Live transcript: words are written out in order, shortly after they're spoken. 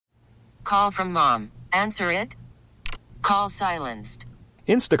call from mom. Answer it. Call silenced.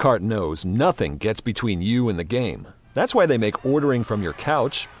 Instacart knows nothing gets between you and the game. That's why they make ordering from your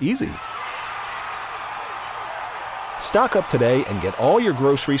couch easy. Stock up today and get all your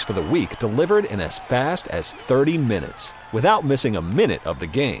groceries for the week delivered in as fast as 30 minutes without missing a minute of the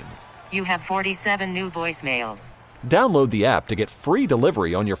game. You have 47 new voicemails. Download the app to get free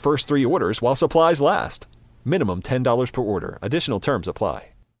delivery on your first 3 orders while supplies last. Minimum $10 per order. Additional terms apply.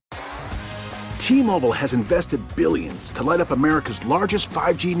 T-Mobile has invested billions to light up America's largest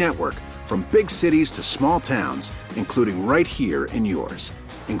 5G network, from big cities to small towns, including right here in yours.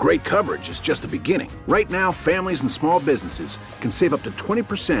 And great coverage is just the beginning. Right now, families and small businesses can save up to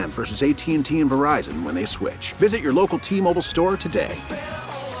 20% versus AT&T and Verizon when they switch. Visit your local T-Mobile store today.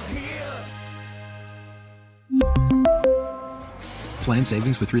 Plan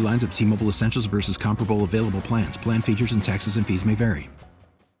savings with 3 lines of T-Mobile Essentials versus comparable available plans. Plan features and taxes and fees may vary.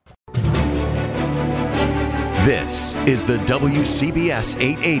 This is the WCBS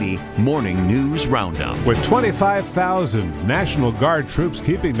 880 Morning News Roundup. With 25,000 National Guard troops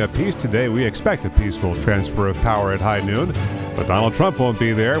keeping the peace today, we expect a peaceful transfer of power at high noon. But Donald Trump won't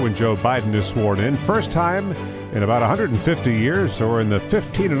be there when Joe Biden is sworn in. First time in about 150 years, or in the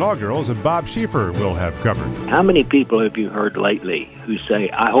 15 inaugurals that Bob Schieffer will have covered. How many people have you heard lately who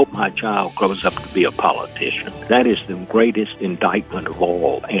say, I hope my child grows up to be a politician? That is the greatest indictment of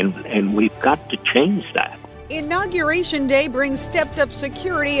all, and we've got to change that. Inauguration Day brings stepped-up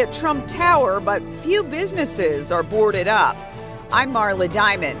security at Trump Tower, but few businesses are boarded up. I'm Marla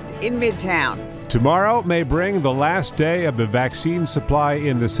Diamond in Midtown. Tomorrow may bring the last day of the vaccine supply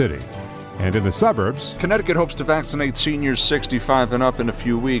in the city. And in the suburbs, Connecticut hopes to vaccinate seniors 65 and up in a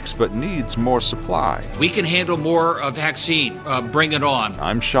few weeks, but needs more supply. We can handle more vaccine. Bring it on.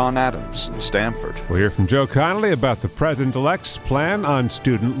 I'm Sean Adams in Stamford. We'll hear from Joe Connolly about the president-elect's plan on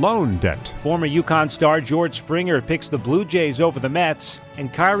student loan debt. Former UConn star George Springer picks the Blue Jays over the Mets,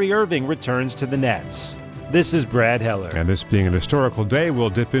 and Kyrie Irving returns to the Nets. This is Brad Heller. And this being an historical day,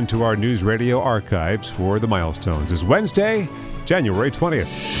 we'll dip into our news radio archives for the milestones. It's Wednesday, January 20th.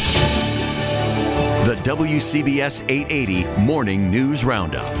 The WCBS 880 Morning News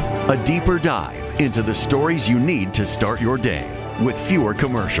Roundup. A deeper dive into the stories you need to start your day with fewer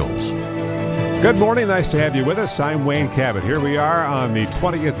commercials. Good morning. Nice to have you with us. I'm Wayne Cabot. Here we are on the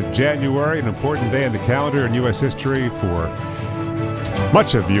 20th of January, an important day in the calendar in U.S. history for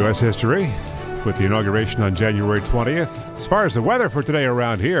much of U.S. history, with the inauguration on January 20th. As far as the weather for today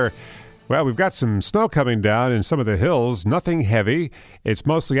around here, well, we've got some snow coming down in some of the hills, nothing heavy. It's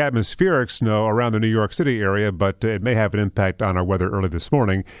mostly atmospheric snow around the New York City area, but it may have an impact on our weather early this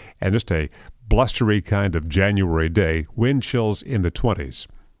morning, and just a blustery kind of January day, wind chills in the 20s.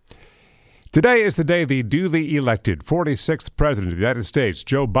 Today is the day the duly elected 46th President of the United States,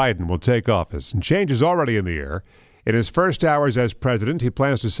 Joe Biden, will take office, and change is already in the air. In his first hours as president, he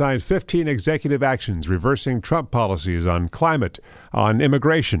plans to sign 15 executive actions reversing Trump policies on climate, on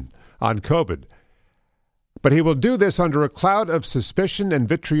immigration, on COVID. But he will do this under a cloud of suspicion and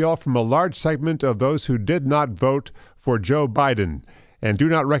vitriol from a large segment of those who did not vote for Joe Biden and do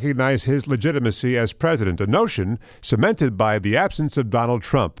not recognize his legitimacy as president, a notion cemented by the absence of Donald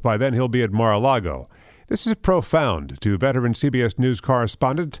Trump. By then, he'll be at Mar-a-Lago. This is profound to veteran CBS News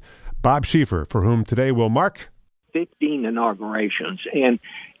correspondent Bob Schieffer, for whom today will mark 15 inaugurations, and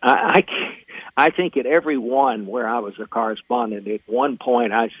I think at every one where I was a correspondent, at one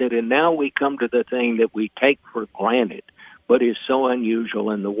point I said, and now we come to the thing that we take for granted, but is so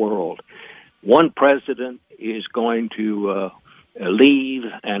unusual in the world. One president is going to leave,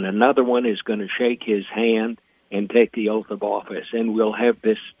 and another one is going to shake his hand and take the oath of office, and we'll have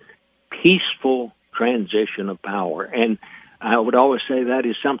this peaceful transition of power. And I would always say that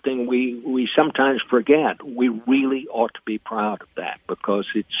is something we sometimes forget. We really ought to be proud of that because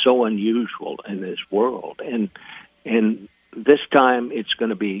it's so unusual in this world. And this time it's going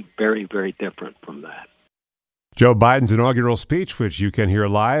to be very, very different from that. Joe Biden's inaugural speech, which you can hear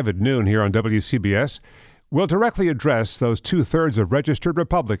live at noon here on WCBS, will directly address those 2/3 of registered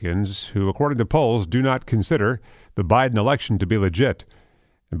Republicans who, according to polls, do not consider the Biden election to be legit.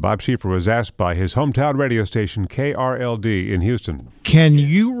 And Bob Schieffer was asked by his hometown radio station, KRLD, in Houston. Can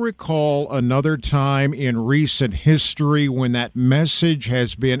you recall another time in recent history when that message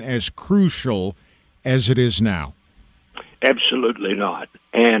has been as crucial as it is now? Absolutely not.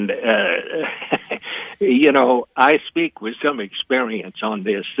 And, I speak with some experience on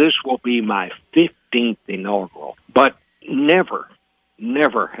this. This will be my 15th inaugural, but never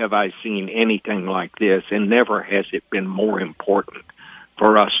have I seen anything like this, and never has it been more important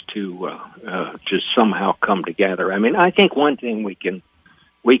for us to somehow come together. I mean, I think one thing we can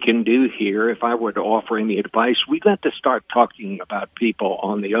we can do here, if I were to offer any advice, we've got to start talking about people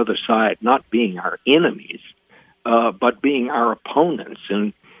on the other side not being our enemies, but being our opponents.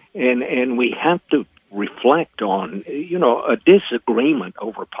 And we have to reflect on, a disagreement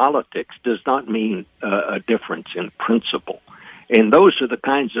over politics does not mean a difference in principle. And those are the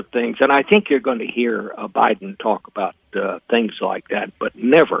kinds of things. And I think you're going to hear Biden talk about things like that, but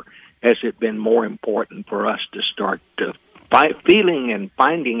never has it been more important for us to start feeling and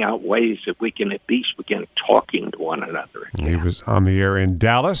finding out ways that we can at least begin talking to one another. He was on the air in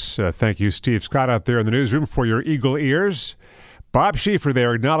Dallas. Thank you, Steve Scott, out there in the newsroom, for your eagle ears. Bob Schieffer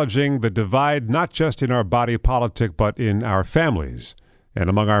there acknowledging the divide not just in our body politic, but in our families and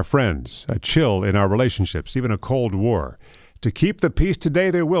among our friends, a chill in our relationships, even a Cold War. To keep the peace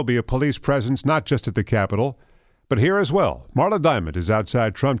today, there will be a police presence, not just at the Capitol, but here as well. Marla Diamond is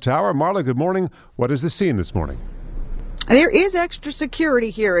outside Trump Tower. Marla, good morning. What is the scene this morning? There is extra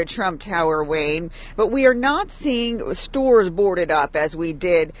security here at Trump Tower, Wayne, but we are not seeing stores boarded up as we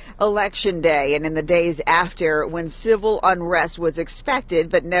did Election Day and in the days after, when civil unrest was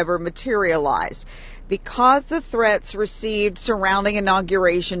expected but never materialized. Because the threats received surrounding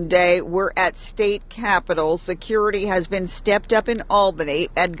Inauguration Day were at state capitals, security has been stepped up in Albany,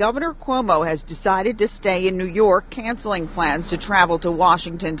 and Governor Cuomo has decided to stay in New York, canceling plans to travel to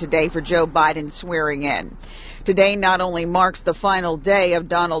Washington today for Joe Biden's swearing in. Today not only marks the final day of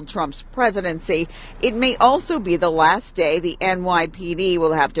Donald Trump's presidency, it may also be the last day the NYPD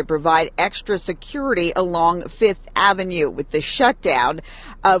will have to provide extra security along Fifth Avenue with the shutdown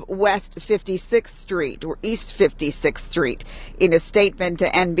of West 56th Street or East 56th Street. In a statement to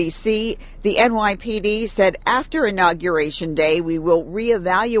NBC, the NYPD said after Inauguration Day, we will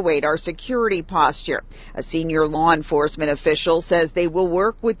reevaluate our security posture. A senior law enforcement official says they will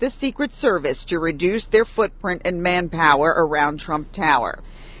work with the Secret Service to reduce their footprint and manpower around Trump Tower.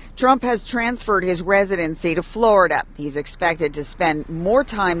 Trump has transferred his residency to Florida. He's expected to spend more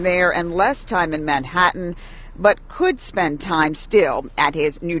time there and less time in Manhattan, but could spend time still at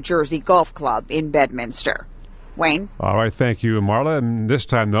his New Jersey golf club in Bedminster. Wayne? All right, thank you, Marla. And this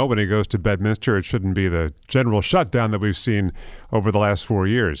time, though, when he goes to Bedminster, it shouldn't be the general shutdown that we've seen over the last 4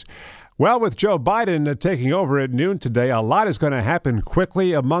 years. Well, with Joe Biden taking over at noon today, a lot is going to happen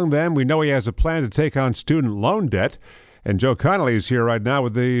quickly. Among them, we know he has a plan to take on student loan debt. And Joe Connolly is here right now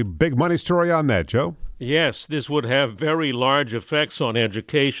with the big money story on that. Joe? Yes, this would have very large effects on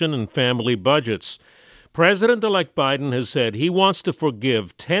education and family budgets. President-elect Biden has said he wants to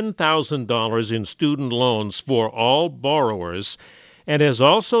forgive $10,000 in student loans for all borrowers, and has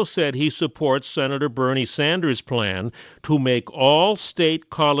also said he supports Senator Bernie Sanders' plan to make all state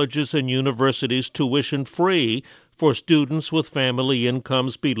colleges and universities tuition-free for students with family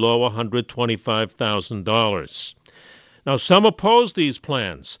incomes below $125,000. Now, some oppose these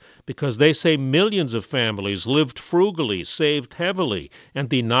plans because they say millions of families lived frugally, saved heavily, and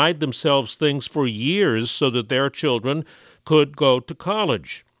denied themselves things for years so that their children could go to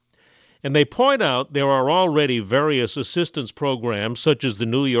college. And they point out there are already various assistance programs, such as the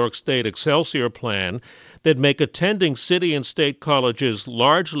New York State Excelsior Plan, that make attending city and state colleges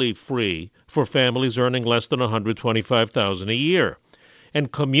largely free for families earning less than $125,000 a year. And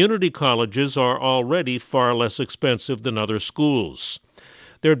community colleges are already far less expensive than other schools.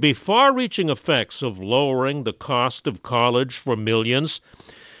 There'd be far-reaching effects of lowering the cost of college for millions.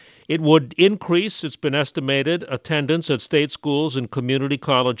 It would increase, it's been estimated, attendance at state schools and community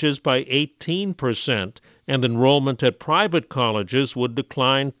colleges by 18%, and enrollment at private colleges would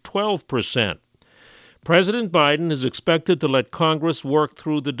decline 12%. President Biden is expected to let Congress work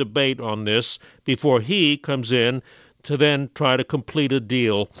through the debate on this before he comes in to then try to complete a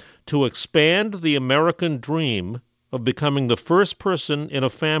deal to expand the American dream of becoming the first person in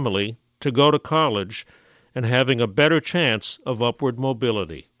a family to go to college and having a better chance of upward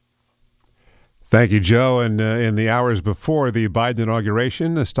mobility. Thank you, Joe. And in the hours before the Biden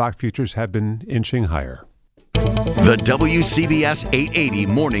inauguration, the stock futures have been inching higher. The WCBS 880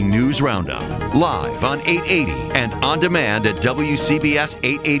 Morning News Roundup. Live on 880 and on demand at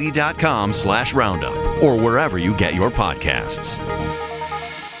WCBS880.com/roundup or wherever you get your podcasts.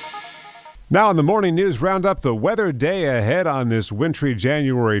 Now on the Morning News Roundup, the weather day ahead on this wintry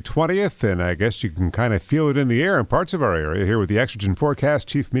January 20th, and I guess you can kind of feel it in the air in parts of our area. Here with the Exergen Forecast,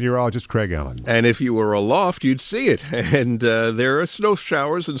 Chief Meteorologist Craig Allen. And if you were aloft, you'd see it. And there are snow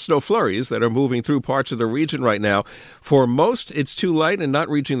showers and snow flurries that are moving through parts of the region right now. For most, it's too light and not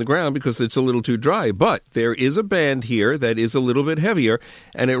reaching the ground because it's a little too dry. But there is a band here that is a little bit heavier,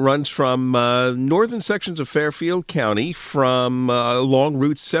 and it runs from northern sections of Fairfield County, from along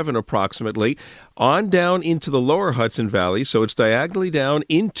Route 7 approximately, on down into the lower Hudson Valley. So it's diagonally down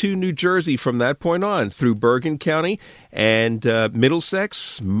into New Jersey from that point on through Bergen County and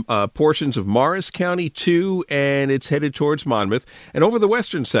Middlesex, portions of Morris County too, and it's headed towards Monmouth. And over the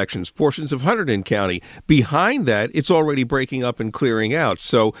western sections, portions of Hunterdon County. Behind that, it's already breaking up and clearing out.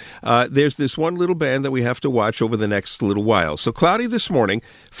 So there's this one little band that we have to watch over the next little while. So cloudy this morning,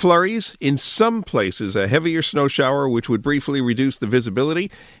 flurries in some places, a heavier snow shower, which would briefly reduce the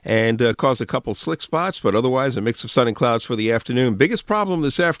visibility and cause a couple slick spots, but otherwise a mix of sun and clouds for the afternoon. Biggest problem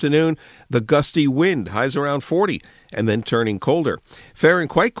this afternoon, the gusty wind, highs around 40. And then turning colder. Faring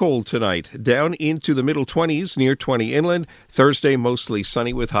quite cold tonight, down into the middle 20s, near 20 inland. Thursday, mostly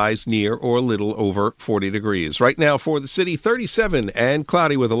sunny with highs near or a little over 40 degrees. Right now for the city, 37 and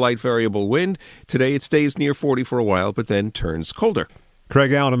cloudy with a light variable wind. Today it stays near 40 for a while, but then turns colder.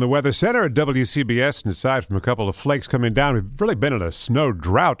 Craig Allen in the Weather Center at WCBS. And aside from a couple of flakes coming down, we've really been in a snow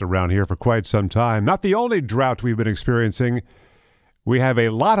drought around here for quite some time. Not the only drought we've been experiencing. We have a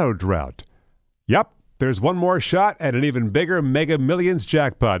lotto drought. Yep. There's one more shot at an even bigger Mega Millions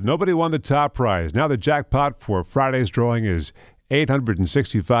jackpot. Nobody won the top prize. Now the jackpot for Friday's drawing is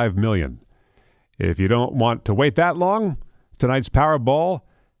 $865 million. If you don't want to wait that long, tonight's Powerball,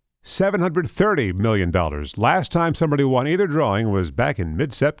 $730 million. Last time somebody won either drawing was back in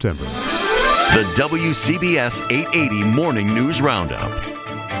mid-September. The WCBS 880 Morning News Roundup.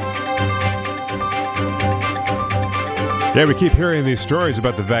 Yeah, we keep hearing these stories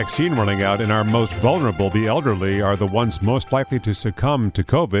about the vaccine running out, and our most vulnerable, the elderly, are the ones most likely to succumb to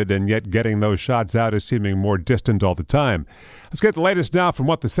COVID, and yet getting those shots out is seeming more distant all the time. Let's get the latest now from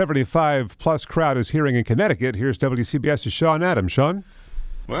what the 75-plus crowd is hearing in Connecticut. Here's WCBS's Sean Adams. Sean?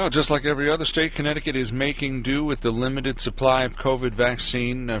 Well, just like every other state, Connecticut is making do with the limited supply of COVID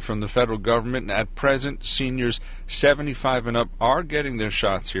vaccine from the federal government. At present, seniors 75 and up are getting their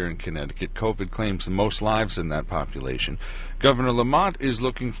shots here in Connecticut. COVID claims the most lives in that population. Governor Lamont is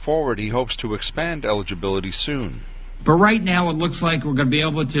looking forward. He hopes to expand eligibility soon. But right now, it looks like we're going to be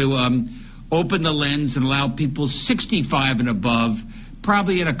able to open the lens and allow people 65 and above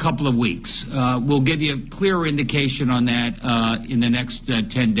probably in a couple of weeks. We'll give you a clear indication on that in the next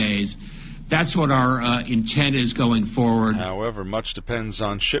 10 days. That's what our intent is going forward. However, much depends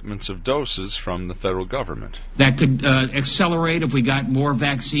on shipments of doses from the federal government. That could accelerate if we got more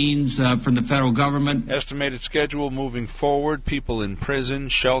vaccines from the federal government. Estimated schedule moving forward, people in prison,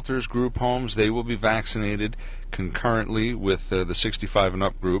 shelters, group homes, they will be vaccinated concurrently with the 65 and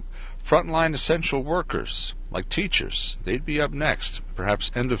up group. Frontline essential workers, like teachers, they'd be up next,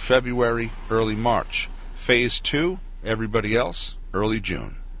 perhaps end of February, early March. Phase 2, everybody else, early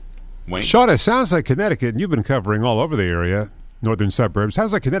June. Wayne? Sean, it sounds like Connecticut, and you've been covering all over the area, northern suburbs.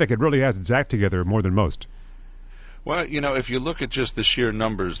 Sounds like Connecticut really has its act together more than most. Well, you know, if you look at just the sheer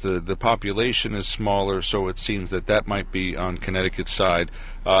numbers, the population is smaller, so it seems that might be on Connecticut's side.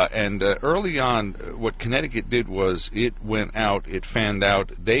 And early on, what Connecticut did was it went out, it fanned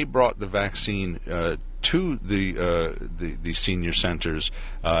out. They brought the vaccine to the senior centers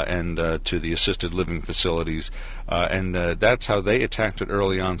and to the assisted living facilities, and that's how they attacked it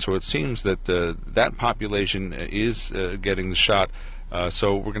early on. So it seems that that population is getting the shot.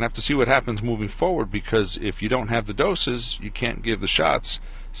 So we're going to have to see what happens moving forward, because if you don't have the doses, you can't give the shots.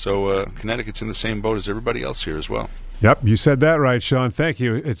 So Connecticut's in the same boat as everybody else here as well. Yep, you said that right, Sean. Thank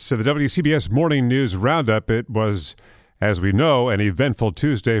you. It's the WCBS Morning News Roundup. It was, as we know, an eventful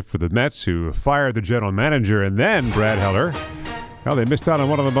Tuesday for the Mets, who fired the general manager, and then Brad Heller. Well, they missed out on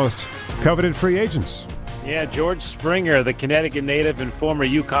one of the most coveted free agents. Yeah, George Springer, the Connecticut native and former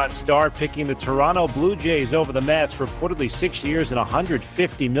UConn star, picking the Toronto Blue Jays over the Mets, reportedly 6 years and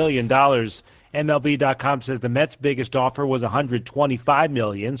 $150 million. MLB.com says the Mets' biggest offer was $125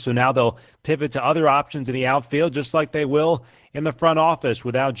 million, so now they'll pivot to other options in the outfield, just like they will in the front office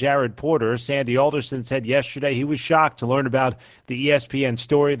without Jared Porter. Sandy Alderson said yesterday he was shocked to learn about the ESPN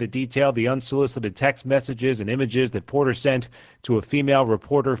story that detailed the unsolicited text messages and images that Porter sent to a female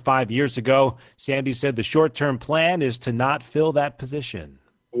reporter 5 years ago. Sandy said the short-term plan is to not fill that position.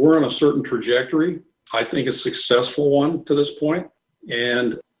 We're on a certain trajectory, I think a successful one to this point.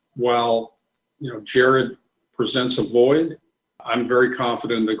 And while Jared presents a void, I'm very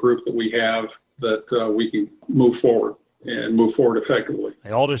confident in the group that we have that we can move forward and move forward effectively.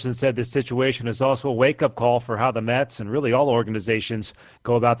 Alderson said this situation is also a wake-up call for how the Mets and really all organizations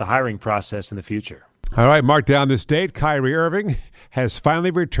go about the hiring process in the future. All right, mark down this date. Kyrie Irving has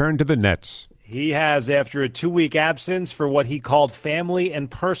finally returned to the Nets. He has, after a 2-week absence for what he called family and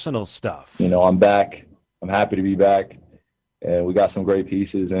personal stuff. I'm back. I'm happy to be back. And we got some great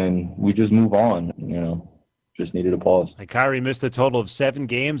pieces, and we just move on, just needed a pause. And Kyrie missed a total of 7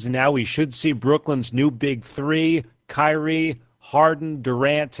 games, and now we should see Brooklyn's new big three, Kyrie, Harden,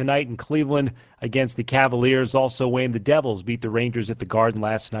 Durant tonight in Cleveland against the Cavaliers. Also, Wayne, the Devils beat the Rangers at the Garden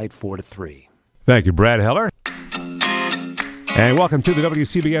last night 4-3. Thank you, Brad Heller. And welcome to the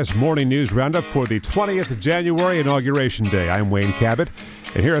WCBS Morning News Roundup for the 20th of January, Inauguration Day. I'm Wayne Cabot,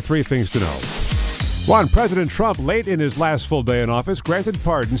 and here are 3 things to know. 1. President Trump, late in his last full day in office, granted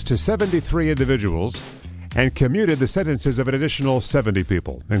pardons to 73 individuals and commuted the sentences of an additional 70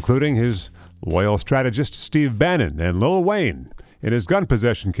 people, including his loyal strategist Steve Bannon and Lil Wayne. In his gun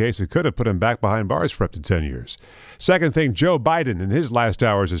possession case, it could have put him back behind bars for up to 10 years. Second thing, Joe Biden, in his last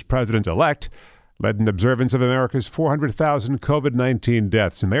hours as president-elect, led an observance of America's 400,000 COVID-19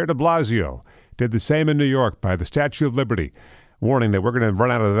 deaths. And Mayor de Blasio did the same in New York by the Statue of Liberty, warning that we're going to run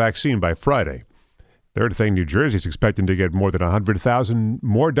out of the vaccine by Friday. Third thing, New Jersey's expecting to get more than 100,000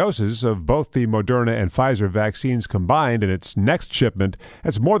 more doses of both the Moderna and Pfizer vaccines combined in its next shipment.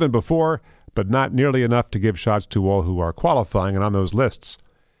 That's more than before, but not nearly enough to give shots to all who are qualifying and on those lists.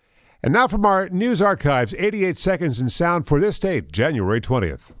 And now from our news archives, 88 seconds in sound for this date, January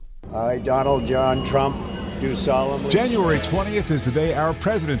 20th. I, Donald John Trump, do solemnly. January 20th is the day our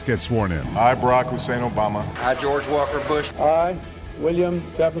presidents get sworn in. I, Barack Hussein Obama. I, George Walker Bush. I, William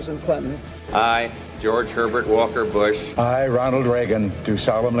Jefferson Clinton. I, George Herbert Walker Bush. I, Ronald Reagan, do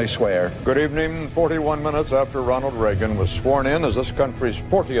solemnly swear. Good evening. 41 minutes after Ronald Reagan was sworn in as this country's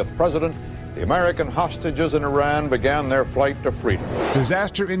 40th president, the American hostages in Iran began their flight to freedom.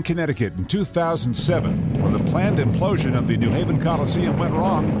 Disaster in Connecticut in 2007. When the planned implosion of the New Haven Coliseum went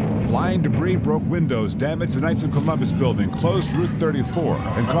wrong, flying debris broke windows, damaged the Knights of Columbus building, closed Route 34,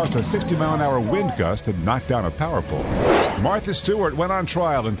 and caused a 60-mile-an-hour wind gust that knocked down a power pole. Martha Stewart went on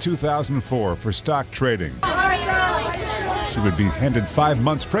trial in 2004 for stock trading. She would be handed 5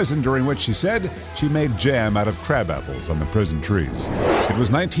 months prison, during which she said she made jam out of crab apples on the prison trees. It was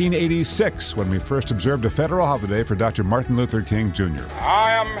 1986 when we first observed a federal holiday for Dr. Martin Luther King Jr.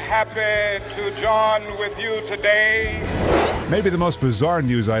 I am happy to join with you today. Maybe the most bizarre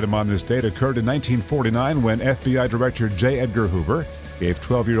news item on this date occurred in 1949 when FBI Director J. Edgar Hoover gave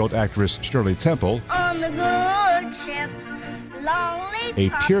 12-year-old actress Shirley Temple on the good ship, a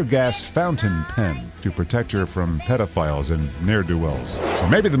tear gas fountain pen to protect her from pedophiles and ne'er-do-wells. Or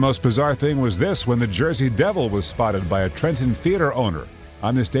maybe the most bizarre thing was this, when the Jersey Devil was spotted by a Trenton theater owner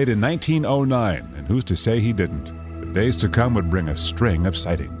on this date in 1909, and who's to say he didn't? The days to come would bring a string of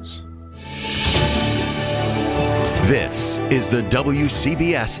sightings. This is the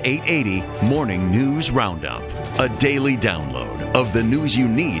WCBS 880 Morning News Roundup, a daily download of the news you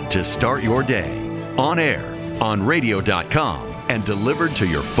need to start your day. On air, on radio.com, and delivered to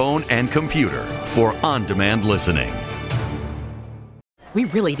your phone and computer for on-demand listening. We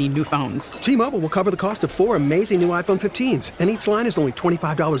really need new phones. T-Mobile will cover the cost of 4 amazing new iPhone 15s, and each line is only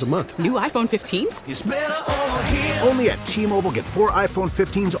 $25 a month. New iPhone 15s? It's better over here. Only at T-Mobile, get 4 iPhone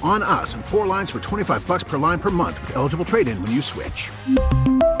 15s on us and 4 lines for $25 per line per month with eligible trade-in when you switch.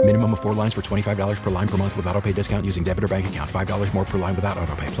 Minimum of 4 lines for $25 per line per month with autopay discount using debit or bank account. $5 more per line without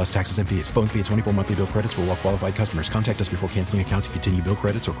autopay, plus taxes and fees. Phone fee at 24 monthly bill credits for well-qualified customers. Contact us before canceling account to continue bill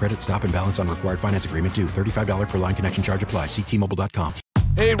credits or credit stop and balance on required finance agreement due. $35 per line connection charge applies. See T-Mobile.com.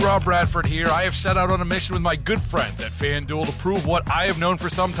 Hey, Rob Bradford here. I have set out on a mission with my good friends at FanDuel to prove what I have known for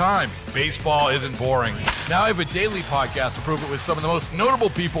some time. Baseball isn't boring. Now I have a daily podcast to prove it with some of the most notable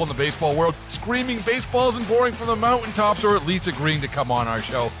people in the baseball world, screaming baseball isn't boring from the mountaintops, or at least agreeing to come on our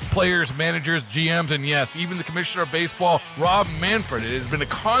show. Players, managers, GMs, and yes, even the commissioner of baseball, Rob Manfred. It has been a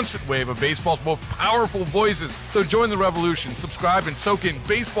constant wave of baseball's most powerful voices. So join the revolution. Subscribe and soak in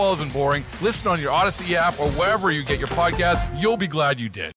Baseball Isn't Boring. Listen on your Odyssey app or wherever you get your podcasts. You'll be glad you did.